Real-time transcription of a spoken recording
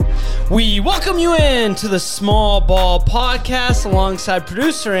We welcome you in to the Small Ball Podcast alongside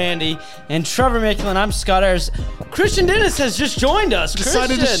producer Andy and Trevor Micklin. I'm Scott Ayers. Christian Dennis has just joined us.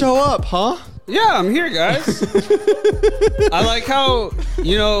 Decided to show up, huh? Yeah, I'm here, guys. I like how,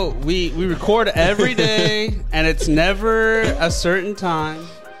 we record every day, and it's never a certain time.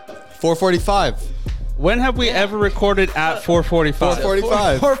 4:45. When have we ever recorded at 4:45?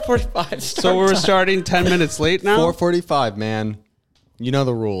 4:45. 4:45. So we're starting 10 minutes late now? 4:45, man. You know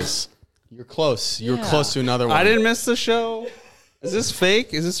the rules. You're close. You're close to another one. I didn't miss the show. Is this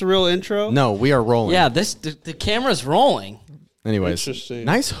fake? Is this a real intro? No, we are rolling. Yeah, the camera's rolling. Anyways, Interesting.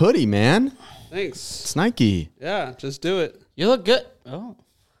 nice hoodie, man. Thanks. It's Nike. Yeah, just do it. You look good. Oh.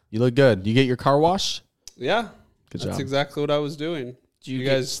 You look good. You get your car washed? Yeah. Good That's job. exactly what I was doing. Do You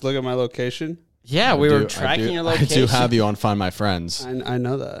guys look at my location? Yeah, we were tracking your location. I do have you on Find My Friends. I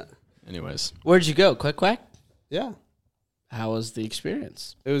know that. Anyways. Where'd you go? Quick Quack? Yeah. How was the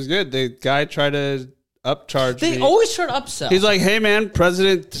experience? It was good. The guy tried to upcharge They me. always try to upsell. He's like, "Hey man,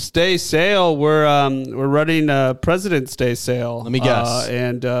 President's Day sale. We're running a President's Day sale." Let me guess.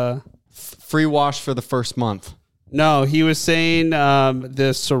 Free Free wash for the first month. no, he was saying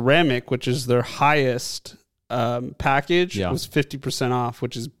the ceramic, which is their highest package, was 50% off,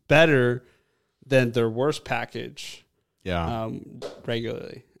 which is better than their worst package Yeah.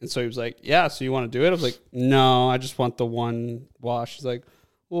 regularly. And so he was like, "Yeah, so you want to do it?" I was like, "No, I just want the one wash." He's like,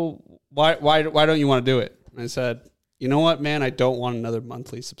 "Well, why don't you want to do it?" And I said, "You know what, man? I don't want another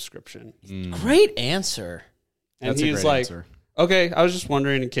monthly subscription." Great answer. And That's a he's great like, answer. "Okay, I was just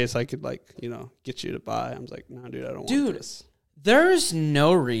wondering in case I could get you to buy." I was like, "No, dude, I don't want this." There's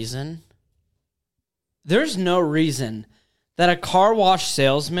no reason that a car wash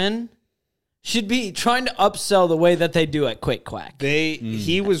salesman should be trying to upsell the way that they do at Quick Quack.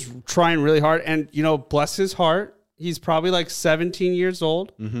 He was trying really hard, and bless his heart, he's probably like 17 years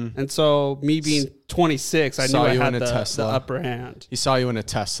old, and so me being 26, I knew Saw I you had in a the Tesla. upper hand. He saw you in a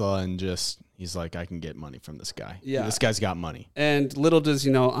Tesla and he's like, I can get money from this guy. Yeah. This guy's got money. And little does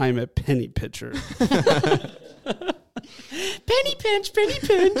he know, I'm a penny pitcher. Penny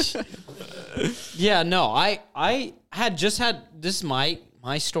pinch. Yeah, no, I had just had, this is my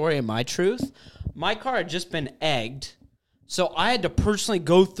story and my truth. My car had just been egged, so I had to personally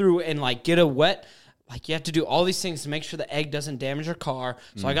go through and get a wet, you have to do all these things to make sure the egg doesn't damage your car.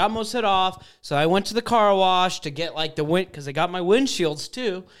 So I got most of it off. So I went to the car wash to get the wind, because I got my windshields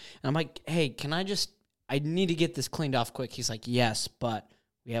too. And I'm like, "Hey, I need to get this cleaned off quick." He's like, "Yes, but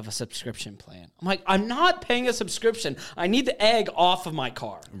we have a subscription plan." I'm like, "I'm not paying a subscription. I need the egg off of my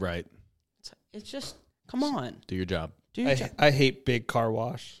car." Right. It's just, come on. Do your job. Do your job. I hate big car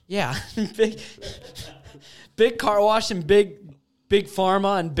wash. Yeah. big car wash and big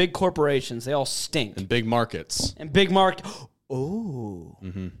pharma and big corporations. They all stink. And big markets. And big market. Oh,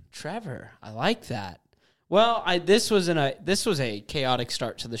 Trevor, I like that. Well, this was a chaotic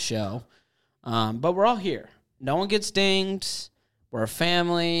start to the show, but we're all here. No one gets dinged. We're a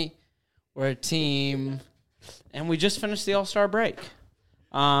family. We're a team, and we just finished the All-Star break.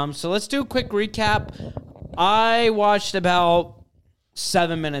 So let's do a quick recap. I watched about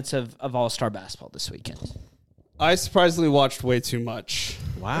 7 minutes of All-Star basketball this weekend. I surprisingly watched way too much.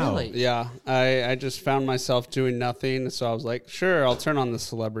 Wow. Really? Yeah, I just found myself doing nothing, so I was like, sure, I'll turn on the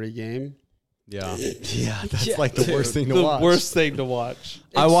celebrity game. Yeah. Yeah, that's Yeah. the worst thing to The watch. worst thing to watch.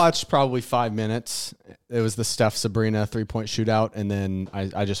 I watched probably 5 minutes. It was the Steph Sabrina 3-point shootout, and then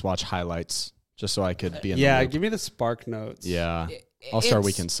I just watched highlights just so I could be in the Yeah, loop. give me the spark notes. Yeah. All-Star It's-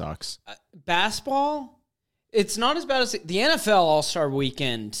 weekend sucks. Basketball, it's not as bad as the NFL All-Star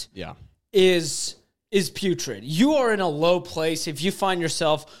weekend Yeah. is putrid. You are in a low place if you find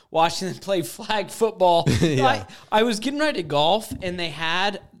yourself watching them play flag football. Yeah. I was getting ready to golf, and they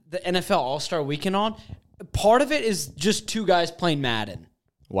had the NFL All-Star weekend on. Part of it is just two guys playing Madden.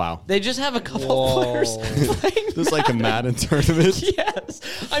 Wow. They just have a couple of players playing There's like a Madden tournament. Yes.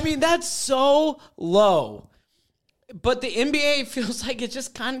 I mean, that's so low. But the NBA feels like it's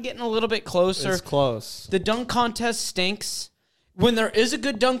just kind of getting a little bit closer. It's close. The dunk contest stinks. When there is a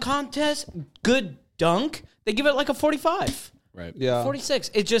good dunk contest, good dunk, they give it like a 45, Right. Yeah.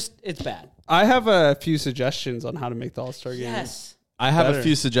 46. It's bad. I have a few suggestions on how to make the All-Star game. Yes. I have Better. a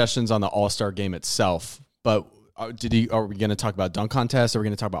few suggestions on the All-Star game itself, but are we going to talk about dunk contests? Are we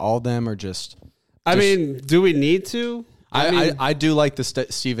going to talk about all of them or just... I mean, do we need to? I do like the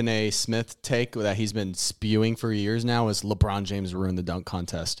Stephen A. Smith take that he's been spewing for years now is LeBron James ruined the dunk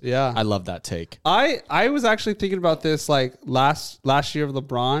contest. Yeah. I love that take. I was actually thinking about this last year of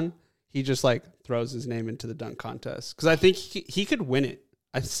LeBron. He just throws his name into the dunk contest because I think he could win it.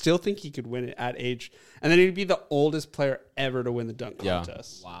 I still think he could win it at age. And then he'd be the oldest player ever to win the dunk Yeah.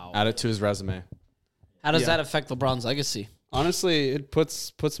 contest. Wow. Add it to his resume. How does Yeah. that affect LeBron's legacy? Honestly, it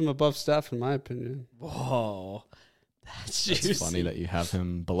puts him above Steph, in my opinion. Whoa. That's juicy. It's funny that you have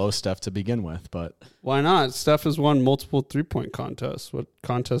him below Steph to begin with, but Why not? Steph has won multiple 3-point contests. What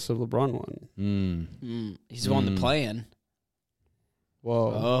contests have LeBron won? He's won the play-in.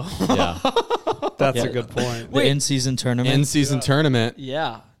 Whoa. Oh. yeah. That's Yeah. a good point. The in-season tournament. In-season tournament.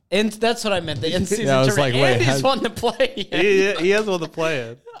 Yeah. And that's what I meant. The in-season Yeah, I was tournament. like, wait, And he's how- won the play-in. he has won the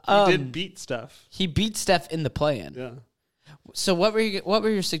play-in. He did beat Steph. He beat Steph in the play-in. Yeah. So what were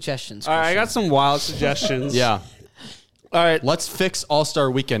your suggestions? All right, I Christian? got some wild suggestions. Yeah. All right. Let's fix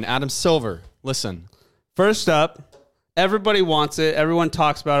All-Star Weekend. Adam Silver, listen. First up, everybody wants it. Everyone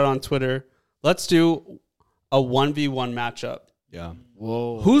talks about it on Twitter. Let's do a 1v1 matchup. Yeah.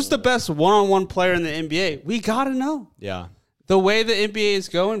 Whoa. Who's the best one-on-one player in the NBA? We got to know. Yeah. The way the NBA is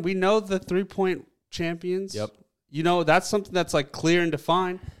going, we know the 3-point champions. Yep. You know, that's something that's like clear and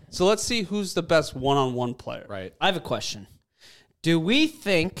defined. So let's see who's the best one-on-one player. Right. I have a question. Do we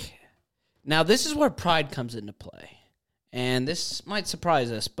think now this is where pride comes into play? And this might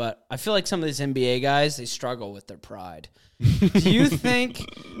surprise us, but I feel like some of these NBA guys, they struggle with their pride. Do you think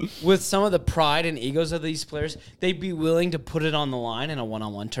with some of the pride and egos of these players, they'd be willing to put it on the line in a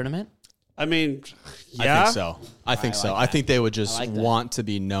one-on-one tournament? I mean, yeah. I think so. I think so. I think they would just like that. want to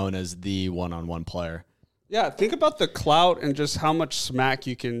be known as the one-on-one player. Yeah, think about the clout and just how much smack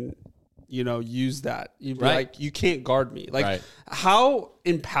you can, use that. You'd be Right. like, you can't guard me. Like, Right. how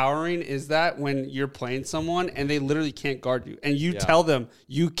empowering is that when you're playing someone and they literally can't guard you? And you tell them,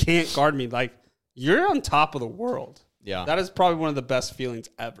 you can't guard me. Like, you're on top of the world. Yeah. That is probably one of the best feelings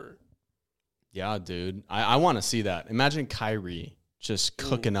ever. Yeah, dude. I want to see that. Imagine Kyrie just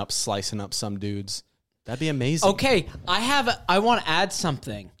cooking up, slicing up some dudes. That'd be amazing. Okay, I want to add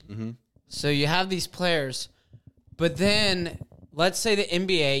something. So you have these players, but then let's say the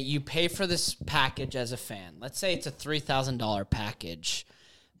NBA, you pay for this package as a fan. Let's say it's a $3,000 package.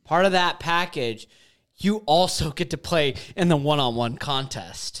 Part of that package, you also get to play in the one-on-one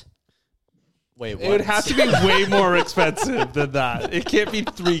contest. Wait, what? It would have to be way more expensive than that. It can't be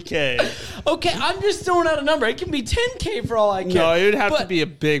 $3K. Okay, I'm just throwing out a number. It can be $10K for all I care. No, it would have to But- be a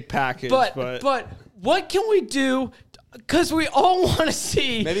big package. But But, what can we do? Because we all want to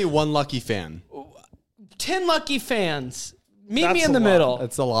see Maybe one lucky fan. 10 lucky fans. Meet That's me in a the lot. middle.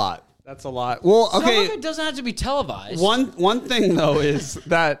 That's a lot. that's a lot. Well, Some okay. of it doesn't have to be televised. One thing though is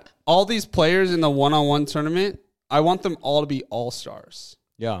that all these players in the one-on-one tournament, I want them all to be all-stars.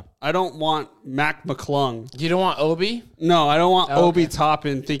 Yeah. I don't want Mac McClung. You don't want Obi? No, I don't want Okay. Obi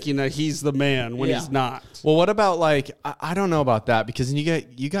Toppin thinking that he's the man when Yeah. he's not. Well, what about I don't know about that because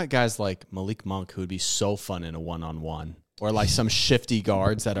you got guys like Malik Monk who would be so fun in a one-on-one, or like some shifty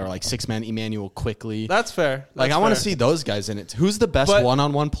guards that are like 6-man Emmanuel Quickly. That's fair. Like That's I want to fair. see those guys in it. Who's the best But-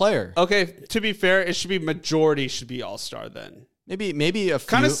 one-on-one player? Okay, to be fair, it should be majority should be all-star then. Maybe a few.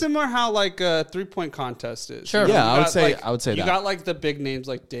 Kind of similar how like a 3-point contest is. Sure. You Yeah, I would got, say- like, I would say you that. got like the big names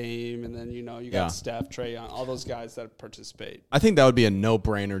like Dame, and then you got Yeah. Steph, Trae Young, all those guys that participate. I think that would be a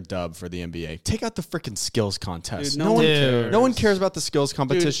no-brainer dub for the NBA. Take out the freaking skills contest. Dude, no one cares. No one cares about the skills Dude,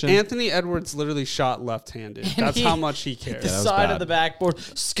 competition. Anthony Edwards literally shot left-handed. That's he- how much he cares. The that was side bad. of the backboard.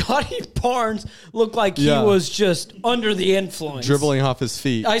 Scotty Barnes looked like Yeah. he was just under the influence. Dribbling off his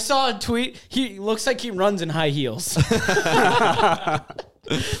feet. I saw a tweet. He looks like he runs in high heels.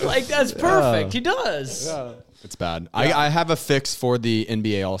 Like, that's perfect. He does. It's bad. I have a fix for the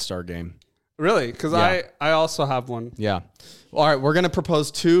NBA All-Star game. Really? Because Yeah. I also have one. Yeah. All right, we're going to propose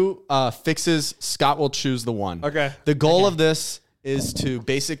two fixes. Scott will choose the one. Okay. The goal of this is to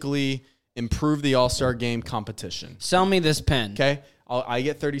basically improve the All-Star game competition. Sell me this pen. Okay? I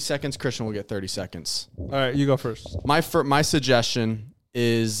get 30 seconds. Christian will get 30 seconds. All right, you go first. My suggestion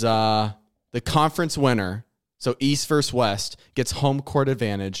is the conference winner, so East versus West, gets home court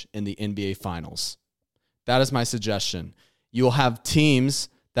advantage in the NBA Finals. That is my suggestion. You will have teams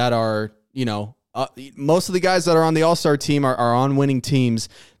that are, most of the guys that are on the All-Star team are on winning teams.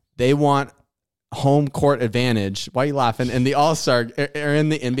 They want home court advantage. Why are you laughing? In the All-Star or in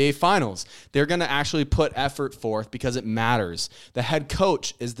the NBA Finals. They're going to actually put effort forth because it matters. The head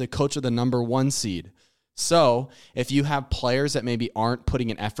coach is the coach of the number 1 seed. So if you have players that maybe aren't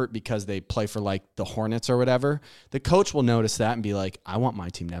putting an effort because they play for like the Hornets or whatever, the coach will notice that and be like, I want my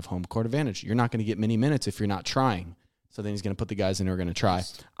team to have home court advantage. You're not going to get many minutes if you're not trying. So then he's going to put the guys in who are going to try.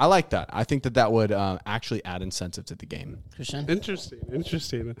 I like that. I think that would actually add incentive to the game. Christian?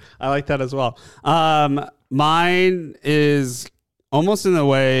 Interesting. I like that as well. Mine is almost in a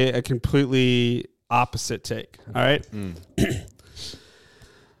way a completely opposite take. All right.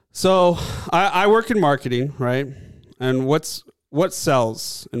 So I work in marketing, right? And what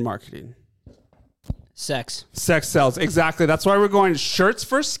sells in marketing? Sex. Sex sells. Exactly. That's why we're going shirts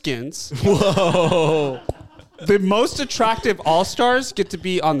for skins. Whoa. The most attractive all-stars get to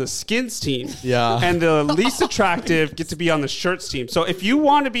be on the skins team. Yeah. And the least attractive get to be on the shirts team. So if you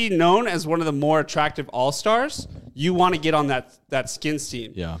want to be known as one of the more attractive all-stars, you want to get on that skins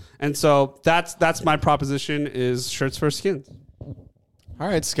team. Yeah. And so that's my proposition is shirts for skins. All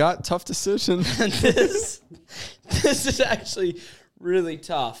right, Scott, tough decision. this is actually really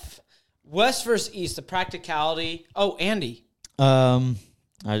tough. West versus East, the practicality. Oh, Andy. No,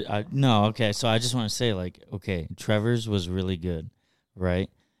 okay. So I just want to say, like, okay, Trevor's was really good, right?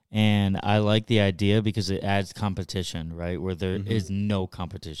 And I like the idea because it adds competition, right? Where there is no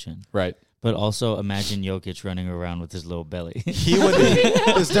competition. Right. But also imagine Jokic running around with his little belly. He would be.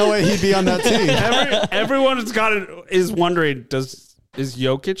 There's no way he'd be on that team. Everyone is wondering, is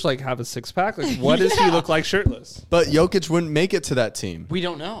Jokic like have a six pack? Like, what does he look like shirtless? But Jokic wouldn't make it to that team. We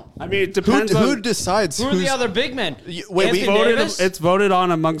don't know. I mean, it depends Who on decides? Who are the other big men? Wait, Anthony voted. Davis? It's voted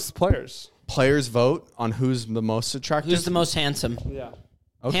on amongst players. Players vote on who's the most attractive. Who's the most handsome? Yeah.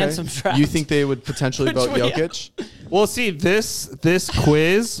 Okay. handsome draft? You think they would potentially vote Yeah. Jokic? Well, see, this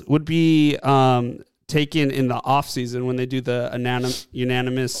quiz would be taken in the off season when they do the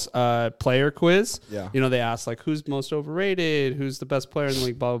unanimous player quiz. Yeah. You know, they ask like who's most overrated, who's the best player in the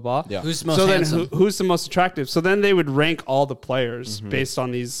league, blah blah blah. Yeah. Who's the most so handsome? then who's the most attractive? So then they would rank all the players based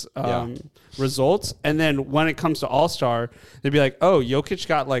on these results, and then when it comes to All Star, they'd be like, oh, Jokic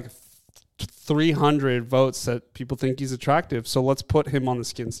got like 300 votes that people think he's attractive, so let's put him on the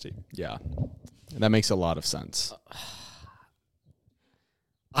skins team. Yeah. That makes a lot of sense.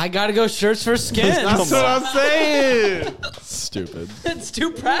 I gotta go shirts for skins. That's what I'm saying. Stupid. It's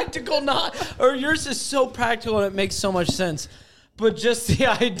too practical, or yours is so practical and it makes so much sense. But just the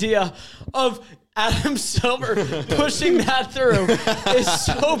idea of Adam Silver pushing that through is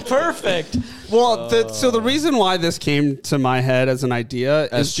so perfect. Well, so the reason why this came to my head as an idea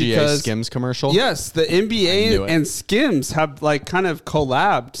is SGA because Skims commercial? yes, the I knew NBA it. and Skims have like kind of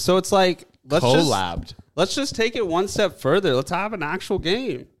collabed. So it's like let's just take it one step further. Let's have an actual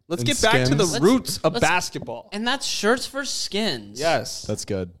game. Let's And get back to the Skims? roots of let's- basketball. And that's shirts for skins. Yes, That's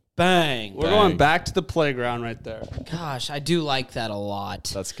good. Bang. we're going back to the playground right there. Gosh, I do like that a lot.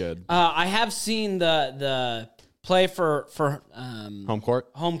 That's good. I have seen the play for Home court?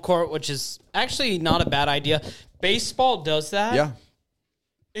 home court, which is actually not a bad idea. Baseball does that. Yeah.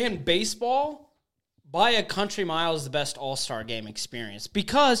 In baseball, by a country mile is the best all-star game experience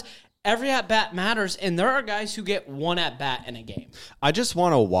because every at-bat matters, and there are guys who get one at-bat in a game. I just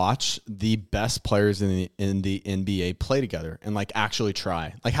want to watch the best players in the NBA play together and like actually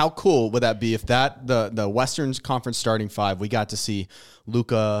try. Like, how cool would that be if the Western Conference starting five, we got to see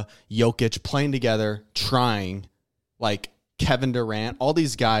Luka, Jokic playing together, trying, like Kevin Durant, all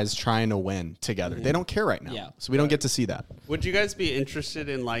these guys trying to win together. They don't care right now, Yeah. so we don't get to see that. Would you guys be interested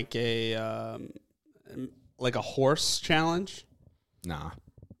in like a horse challenge? Nah.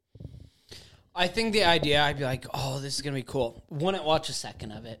 I think the idea, I'd be like, oh, this is going to be cool. Wouldn't watch a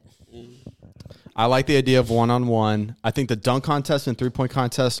second of it. I like the idea of one-on-one. I think the dunk contest and three-point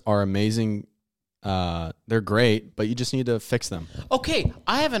contest are amazing. They're great, but you just need to fix them. Okay,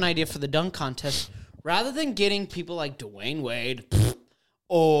 I have an idea for the dunk contest. Rather than getting people like Dwayne Wade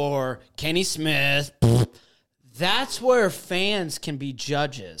or Kenny Smith, that's where fans can be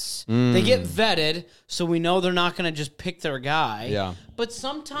judges. They get vetted, so we know they're not going to just pick their guy. Yeah. But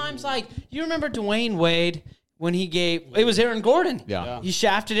sometimes, like, you remember Dwayne Wade when it was Aaron Gordon. Yeah. He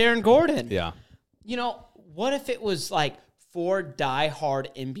shafted Aaron Gordon. Yeah. You know, what if it was like 4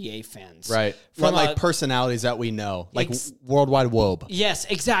 diehard NBA fans? Right. From From like personalities that we know, like Worldwide Wobe. Yes,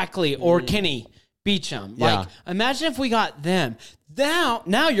 exactly. Or Kenny Beecham. Yeah. Like, imagine if we got them.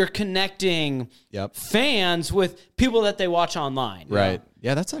 Now you're connecting Yep. fans with people that they watch online. Right.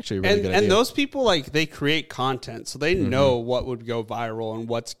 Yeah, that's actually a really good idea. And those people, like, they create content, so they know what would go viral and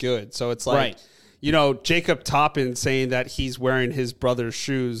what's good. So it's like, Right. you know, Jacob Toppin saying that he's wearing his brother's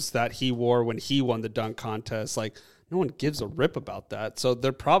shoes that he wore when he won the dunk contest. Like, no one gives a rip about that. So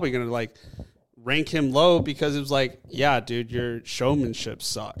they're probably going to, like, rank him low because it was like, yeah, dude, your showmanship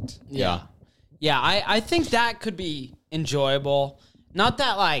sucked. Yeah. Yeah, I think that could be enjoyable. Not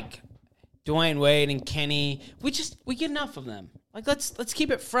that, like, Dwayne Wade and Kenny, we get enough of them. Like, let's keep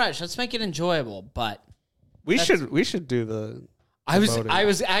it fresh. Let's make it enjoyable. But We should do the I voting.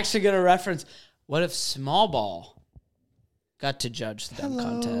 was actually going to reference, what if Small Ball got to judge the dunk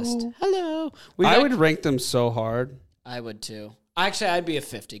contest? Hello. I would rank them so hard. I would too. Actually, I'd be a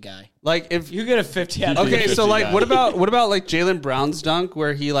 50 guy. Like if You get a 50 out of okay, me. so like guy. what about like Jaylen Brown's dunk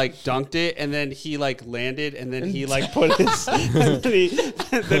where he like dunked it and then he like landed and then he like put his and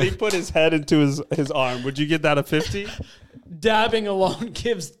then he put his head into his arm. Would you give that a 50? Dabbing alone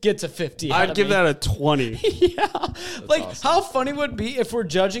gets a 50 out I'd of give me. that a 20. Yeah. Like, how funny would it be if we're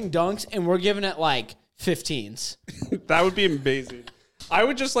judging dunks and we're giving it like 15s? That would be amazing. I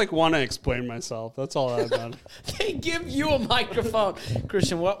would just like want to explain myself. That's all I've done. They give you a microphone.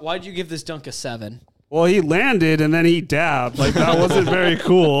 Christian, why'd you give this dunk a 7? Well, he landed and then he dabbed. Like that wasn't very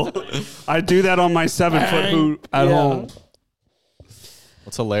cool. I do that on my 7-foot hoop at home.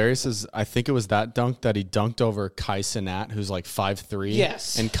 What's hilarious is I think it was that dunk that he dunked over Kai Cenat, who's like 5'3".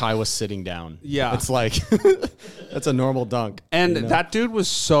 Yes. And Kai was sitting down. Yeah. It's like, that's a normal dunk. And you know? that dude was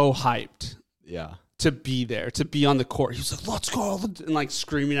so hyped Yeah. to be there, to be on the court. He was like, "Let's go!" and like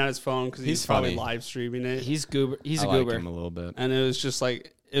screaming at his phone because he's He's probably funny. live streaming it. He's goober. He's I a like goober. him a little bit. And it was just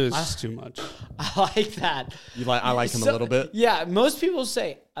like it was just too much. I like that. I like him So- a little bit. Yeah, most people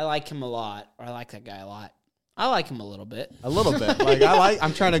say I like him a lot or I like that guy a lot. I like him a little bit. A little bit.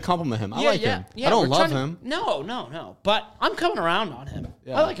 I'm trying to compliment him. I like him. I don't we're love trying him. No. But I'm coming around on him.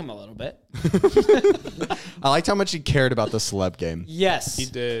 Yeah. I like him a little bit. I liked how much he cared about the celeb game. Yes. He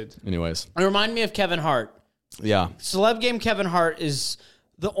did. Anyways. It reminded me of Kevin Hart. Yeah. Celeb game Kevin Hart is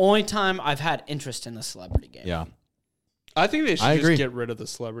the only time I've had interest in the celebrity game. Yeah. I think they should I just agree. get rid of the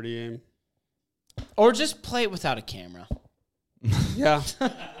celebrity game. Or just play it without a camera. Yeah.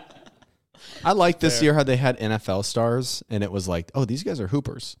 I like this Fair. year how they had NFL stars and it was like, oh, these guys are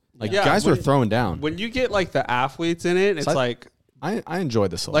hoopers. Like Yeah, guys were when- throwing down. When you get like the athletes in it, it's I- like I enjoy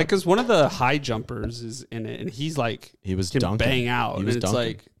the celeb. because one of the high jumpers is in it, and he's like he was can dunking. bang out, He was and it's dunking.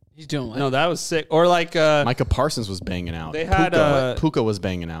 like He's doing what? no, that was sick. Or like Micah Parsons was banging out. They had, Puka was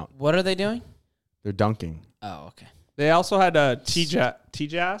banging out. What are they doing? They're dunking. Oh, okay. they also had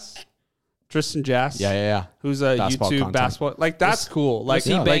T-Jazz, Tristan Jass, Yeah. who's a Basketball YouTube content. basketball. Like that's cool. Like Was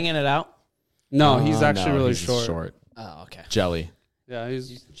he like- banging it out? No, he's actually No, really he's short. Oh, okay. Jelly. Yeah, He's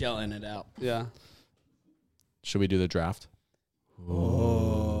he's gelling it out. yeah. Should we do the draft?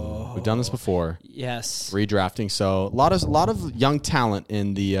 We've done this before. Yes. Redrafting. So a lot of young talent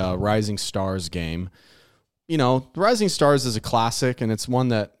in the Rising Stars game. You know, the Rising Stars is a classic, and it's one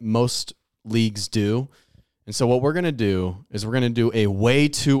that most leagues do. And so what we're going to do is we're going to do a way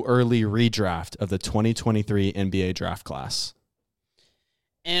too early redraft of the 2023 NBA draft class.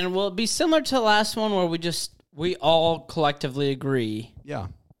 And will it be similar to the last one where we all collectively agree? Yeah.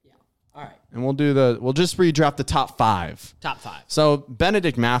 All right. And we'll just redraft the top 5. Top 5. So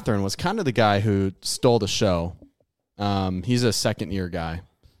Benedict Mathurin was kind of the guy who stole the show. He's a second-year guy.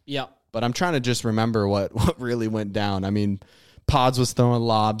 Yep. But I'm trying to just remember what really went down. I mean, Pods was throwing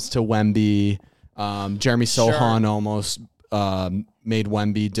lobs to Wemby. Jeremy Sohan almost made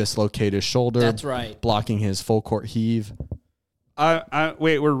Wemby dislocate his shoulder. That's right. Blocking his full court heave.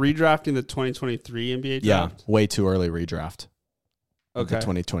 Wait, we're redrafting the 2023 NBA Yeah, draft. way too early redraft. Of the Okay.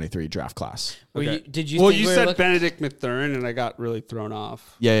 2023 draft class. Okay. Did you? Well, think you we were said looking- Benedict Mathurin, and I got really thrown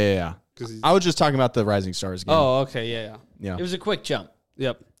off. Yeah. Because I was just talking about the Rising Stars game. oh, okay, yeah. yeah. It was a quick jump.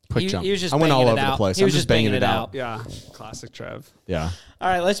 Yep. Quick he, jump. He was just I went banging all it over out. the place. He I'm was just banging it out. Yeah. Classic Trev. Yeah. All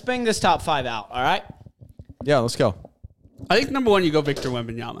right, let's bang this top 5 out. All right. Yeah, let's go. I think number 1, you go Victor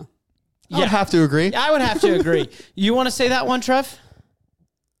Wembanyama. I would have to agree. I would have to agree. You want to say that one, Trev?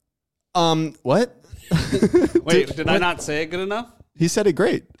 What? Wait, did I not say it good enough? He said it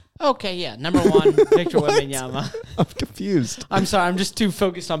great. Okay, yeah. Number 1, Victor Wembanyama. I'm confused. I'm sorry. I'm just too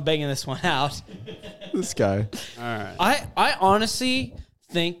focused on banging this one out. This guy. All right. I honestly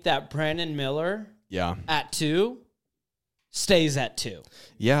think that Brandon Miller Yeah. at 2 stays at 2.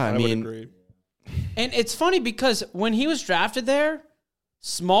 Yeah, I would mean, agree. And it's funny because when he was drafted there,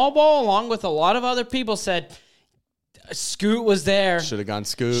 Small Ball, along with a lot of other people, said Scoot was there. should have gone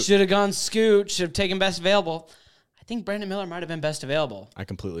Scoot. Should have gone Scoot. Should have taken best available. I think Brandon Miller might have been best available. I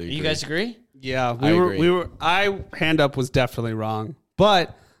completely agree. You guys agree? Yeah, I agree. hand up was definitely wrong,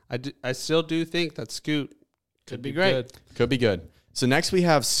 but I still do think that Scoot could be great. good. Could be good. So next we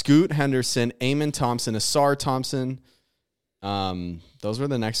have Scoot Henderson, Amon Thompson, Asar Thompson. Those were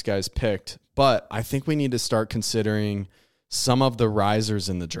the next guys picked. But I think we need to start considering some of the risers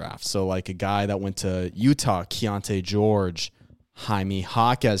in the draft. So like a guy that went to Utah, Keontae George, Jaime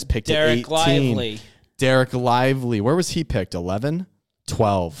Jaquez picked at 18. Derek Lively. Derek Lively. Where was he picked? 11?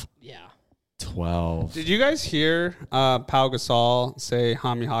 12. Yeah. 12. Did you guys hear Pau Gasol say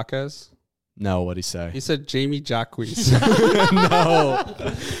Jaime Jaquez? No, what'd he say? He said Jamie Jacques. No.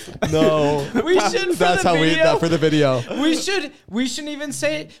 We should. For That's the how video, for the video. We shouldn't even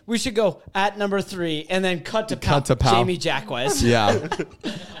say it. We should go at number 3 and then cut to Pau. Jamie Jacques. Yeah.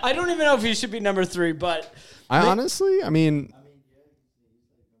 I don't even know if he should be number 3, but I mean,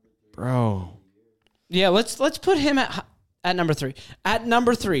 bro. yeah, let's put him at number 3. At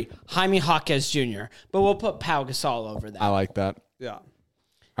number 3, Jaime Jaquez Jr. But we'll put Pau Gasol over that. I like that. Yeah.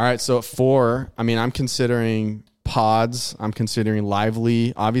 All right, so at 4, I mean, I'm considering Pods. I'm considering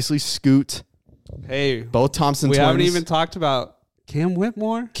Lively. Obviously, Scoot. Hey, Both Thompson we twins. haven't even talked about Cam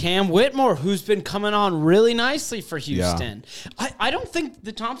Whitmore. Cam Whitmore, who's been coming on really nicely for Houston. I don't think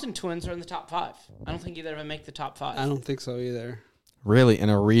the Thompson twins are in the top 5. I don't think either of them make the top 5. I don't think so either. Really, in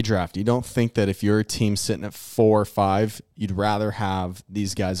a redraft, you don't think that if your team sitting at 4 or 5, you'd rather have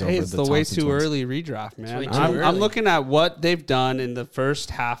these guys Hey, over it's the the Thompson way too twins? early redraft, man. way too I'm early. looking at what they've done in the first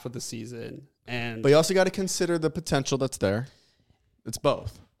half of the season, and But you also got to consider the potential that's there. It's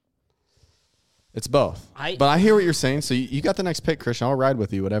both. But I hear what you're saying. So you got the next pick, Christian. I'll ride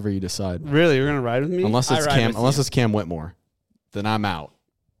with you, whatever you decide. really, you're gonna ride with me. Unless I it's ride with you. Cam Whitmore, then I'm out.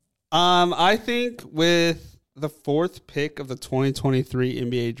 I think with the 4th pick of the 2023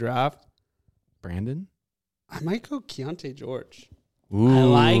 NBA draft, Brandon? I might go Keontae George. Ooh,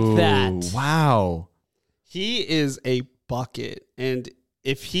 like that. Wow. He is a bucket, and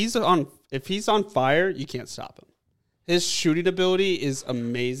if he's on fire, you can't stop him. His shooting ability is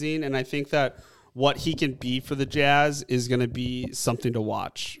amazing, and I think that what he can be for the Jazz is going to be something to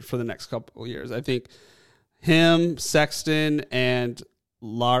watch for the next couple of years. I think him, Sexton, and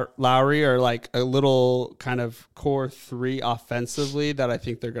Lowry are like a little kind of core 3 offensively that I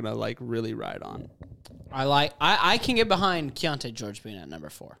think they're going to like really ride on. I can get behind Keontae George being at number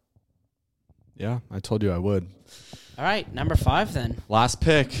 4. Yeah, I told you I would. All right, number 5 then. Last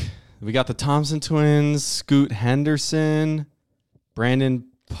pick. We got the Thompson twins, Scoot Henderson, Brandon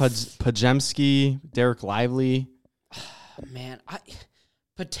Pajemski, Derek Lively. Man,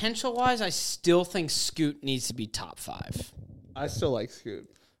 potential-wise, I still think Scoot needs to be top 5. I still like Scoot.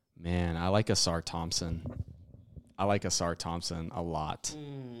 Man, I like Asar Thompson. I like Asar Thompson a lot.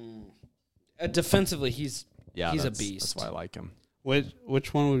 Defensively, he's a That's beast. why I like him.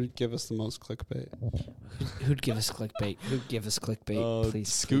 Which one would give us the most clickbait? Who'd give us clickbait? Who'd give us clickbait?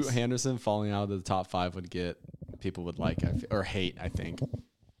 Please, Scoot please. Henderson falling out of the top 5 would get people would like or hate, I think.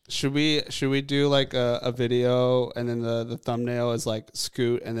 Should we do like a video and then the thumbnail is like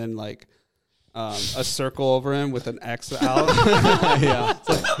Scoot and then like a circle over him with an X out? Yeah.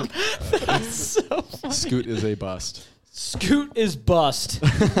 So funny. Scoot is a bust. Scoot is bust.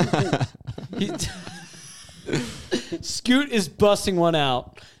 He- Scoot is busting one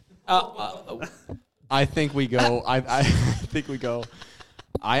out. I think we go. I think we go.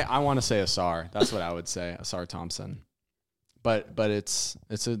 I want to say Asar. That's what I would say. Asar Thompson. But this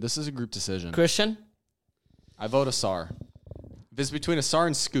is a group decision. Christian? I vote Asar. If it's between Asar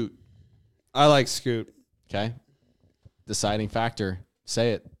and Scoot, I like Scoot. okay. Deciding factor.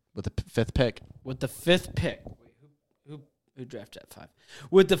 Say it with the 5th pick. With the 5th pick. Wait, who drafted at 5?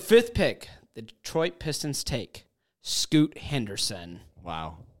 With the 5th pick, the Detroit Pistons take Scoot Henderson.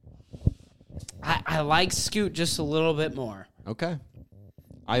 Wow. I like Scoot just a little bit more. Okay.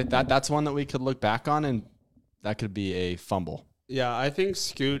 That's one that we could look back on, and that could be a fumble. Yeah, I think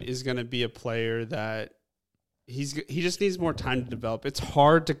Scoot is going to be a player that he just needs more time to develop. It's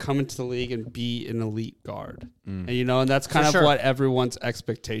hard to come into the league and be an elite guard, and that's kind of sure. what everyone's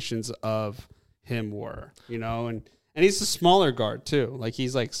expectations of him were, and he's a smaller guard too. Like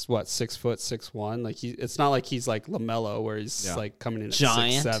he's like what 6 foot 6'1". Like it's not like he's like LaMelo where he's like coming in at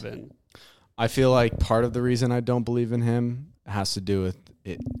Giant. 6'7". I feel like part of the reason I don't believe in him has to do with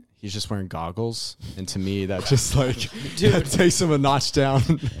it. He's just wearing goggles, and to me, that just like that takes him a notch down.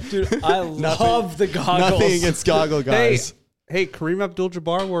 Dude, I love the goggles. Nothing against goggle guys. Hey, Kareem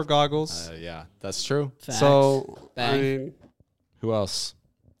Abdul-Jabbar wore goggles. Yeah, that's true. Facts. So Bang. I mean, Who else?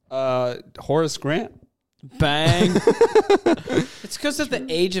 Horace Grant. Bang. It's because of the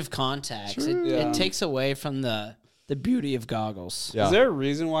age of contacts. Yeah. It takes away from the beauty of goggles. Yeah. Is there a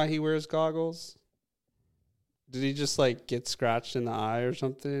reason why he wears goggles? Did he just like get scratched in the eye or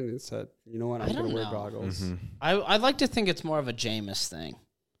something and said, "You know what? I'm I going to don't wear know. goggles." I'd like to think it's more of a Jameis thing.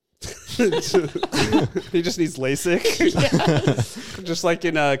 He just needs LASIK. Just like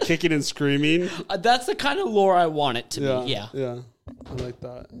in Kicking and Screaming. That's the kind of lore I want it to be. Yeah. Yeah. I like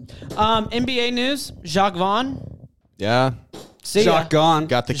that. NBA news: Jacques Vaughn. Yeah. See ya. Shot gone.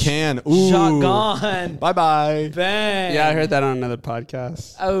 Got the can. Ooh. Shot gone. Bye-bye. Bang. Yeah, I heard that on another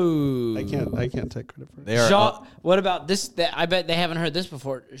podcast. Oh. I can't take credit for it. They are Jacques, what about this? I bet they haven't heard this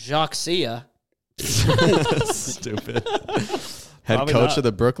before. Jacques Sia. stupid. Head Probably coach not. of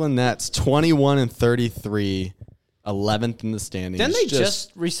the Brooklyn Nets, 21-33, 11th in the standings. Didn't they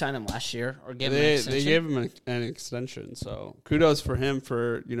just re-sign him last year or give him an They extension? gave him an extension, so kudos for him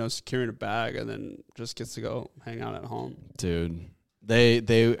for securing a bag and then just gets to go hang out at home. Dude,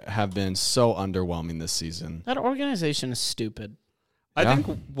 they have been so underwhelming this season. That organization is stupid. I Yeah,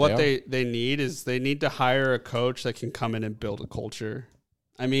 think what they they need is they need to hire a coach that can come in and build a culture.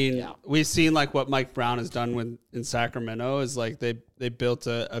 I mean, Yeah. we've seen like what Mike Brown has done in Sacramento is like they built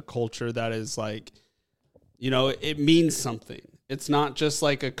a culture that is like, it means something. It's not just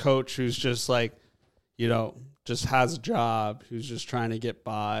like a coach who's just like, just has a job, who's just trying to get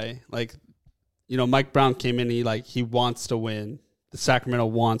by. Like, Mike Brown came in, he wants to win. The Sacramento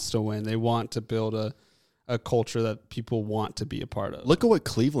wants to win. They want to build a culture that people want to be a part of. Look at what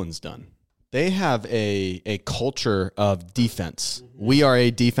Cleveland's done. They have a culture of defense. We are a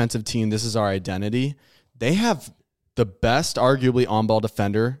defensive team. This is our identity. They have the best, arguably, on-ball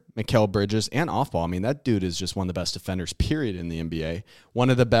defender, Mikal Bridges, and off-ball. I mean, that dude is just one of the best defenders, period, in the NBA. One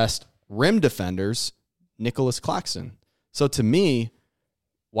of the best rim defenders, Nicholas Claxton. So to me,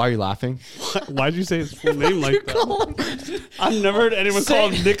 why are you laughing? Why'd you say his full name like that? I've never heard anyone call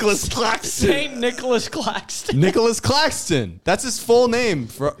him Nicholas Claxton. Saint Nicholas Claxton. Nicholas Claxton. That's his full name,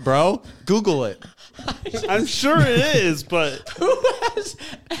 bro. Google it. I'm sure it is, but Who has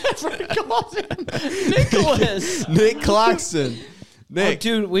ever called him Nicholas? Nick Claxton. Nick. Oh,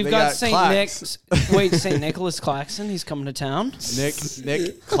 dude, we've They got Saint Clax. Nick's. Wait, Saint Nicholas Claxton. He's coming to town.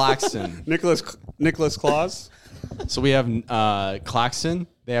 Nick Claxton. Nicholas Claus. So we have Claxton.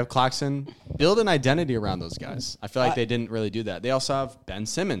 They have Claxton. Build an identity around those guys. I feel like they didn't really do that. They also have Ben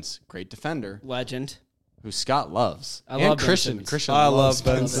Simmons, great defender, Legend. who Scott loves. I and love Ben Christian. Simmons. Christian I loves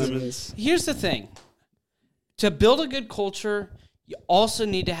love Ben Simmons. Here's the thing. To build a good culture, you also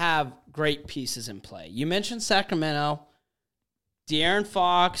need to have great pieces in play. You mentioned Sacramento. De'Aaron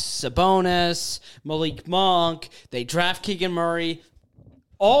Fox, Sabonis, Malik Monk. They draft Keegan Murray.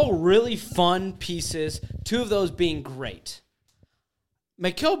 All really fun pieces. Two of those being great.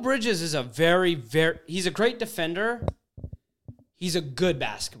 Mikal Bridges is he's a great defender. He's a good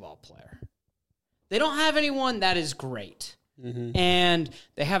basketball player. They don't have anyone that is great. And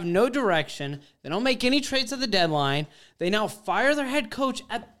they have no direction. They don't make any trades at the deadline. They now fire their head coach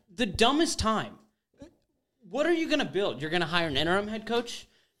at the dumbest time. What are you going to build? You're going to hire an interim head coach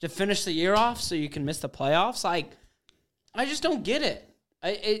to finish the year off so you can miss the playoffs? Like, I just don't get it.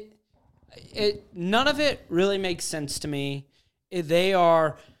 None of it really makes sense to me. They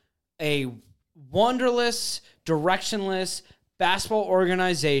are a wonderless, directionless basketball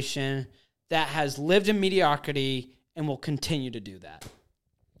organization that has lived in mediocrity and will continue to do that.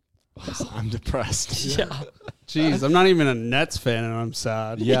 I'm depressed. Yeah. Jeez, I'm not even a Nets fan, and I'm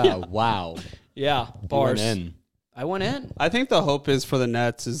sad. Yeah, wow. Yeah. You Bars. went in. I went in. I think the hope is for the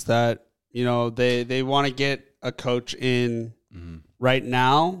Nets is that they want to get a coach in right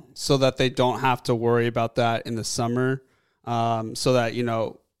now so that they don't have to worry about that in the summer. So that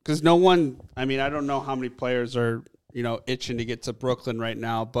because no one. I mean, I don't know how many players are itching to get to Brooklyn right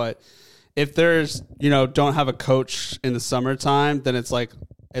now, but if there's don't have a coach in the summertime, then it's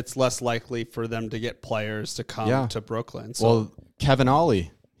less likely for them to get players to come to Brooklyn. So Well, Kevin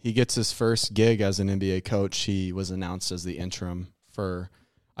Ollie, he gets his first gig as an NBA coach. He was announced as the interim for,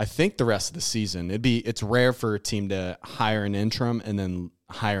 I think, the rest of the season. It's rare for a team to hire an interim and then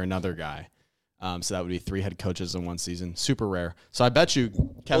hire another guy. So that would be 3 head coaches in one season. Super rare. So I bet you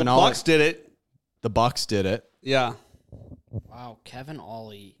Kevin Ollie. Bucks did it. The Bucks did it. Yeah. Wow. Kevin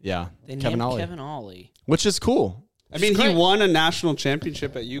Ollie. Yeah, They Kevin named Ollie, Kevin Ollie. which is cool. I mean, he won a national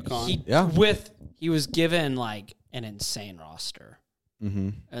championship at UConn. He was given like an insane roster. Mm-hmm.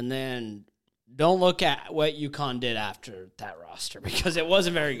 And then don't look at what UConn did after that roster because it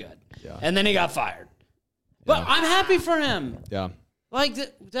wasn't very good. Yeah. And then he got fired. But Yeah. I'm happy for him. Yeah. Like,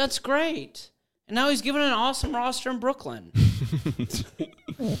 that's great. And now he's given an awesome roster in Brooklyn.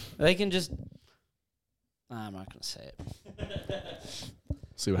 They can just... I'm not going to say it.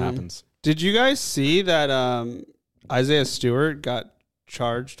 See what happens. Did you guys see that Isaiah Stewart got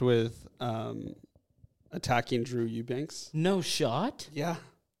charged with attacking Drew Eubanks? No shot? Yeah.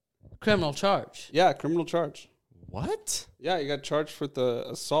 Criminal charge. Yeah, criminal charge. What? Yeah, he got charged with the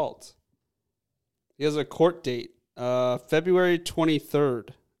assault. He has a court date, February 23rd.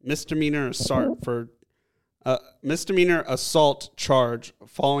 Misdemeanor assault charge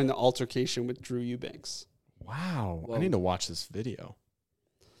following the altercation with Drew Eubanks. Wow. Whoa. I need to watch this video.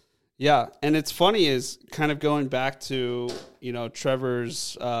 Yeah, and it's funny is kind of going back to,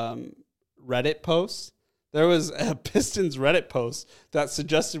 Trevor's Reddit post. There was a Pistons Reddit post that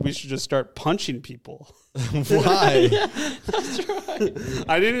suggested we should just start punching people. Why? That's right.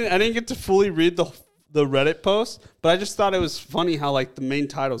 I didn't get to fully read the Reddit post, but I just thought it was funny how like the main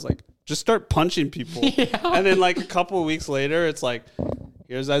title is like just start punching people. Yeah. And then like a couple of weeks later it's like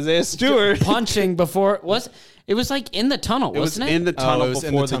here's Isaiah Stewart. Punching before it was like in the tunnel, It was wasn't it? in the tunnel it was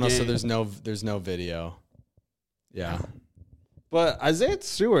before in the tunnel, so game. there's no video. Yeah. But Isaiah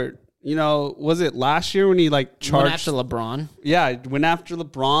Stewart, was it last year when he like Went charged after LeBron. Yeah, went after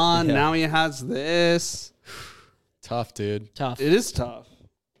LeBron. Yeah. Now he has this. Tough, dude. Tough. It is tough.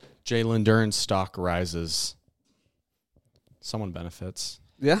 Jalen Duren's stock rises. Someone benefits.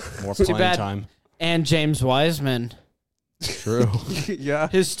 Yeah. More Too playing bad. time. And James Wiseman. True. Yeah.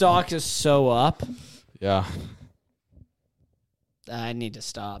 His stock is so up. Yeah. I need to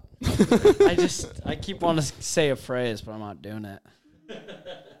stop. I keep wanting to say a phrase, but I'm not doing it.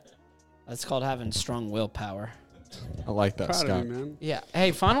 That's called having strong willpower. I like that, Proud Scott. of you, man. Yeah.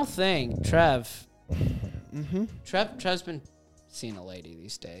 Hey, final thing, Trev. Trev's been seeing a lady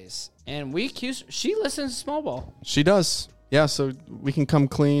these days, and we accuse her. She listens to Small Ball. She does. Yeah, so we can come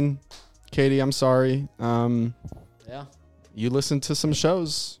clean. Katie, I'm sorry. Yeah. You listen to some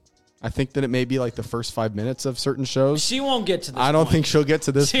shows. I think that it may be like the first 5 minutes of certain shows. She won't get to this I don't point. think she'll get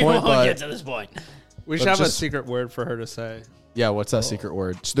to this She point, won't but get to this point. We But should have a just- secret word for her to say. yeah, what's that secret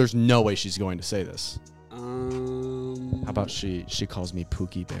word? There's no way she's going to say this. How How about she calls me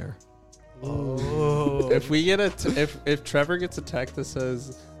Pookie Bear? if we get if Trevor gets a text that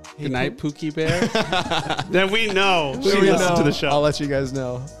says "Good night, Pookie Bear," then we know she We listened to know. the show. I'll let you guys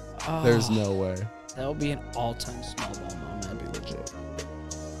know. There's no way. That will be an all-time Small Ball moment. That'd be legit.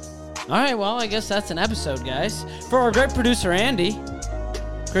 All right, well, I guess that's an episode, guys. For our great producer, Andy,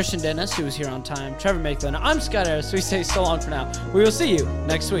 Christian Dennis, who was here on time, Trevor Maitland, I'm Scott Harris. We say so long for now. We will see you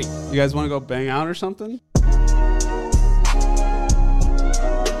next week. You guys want to go bang out or something?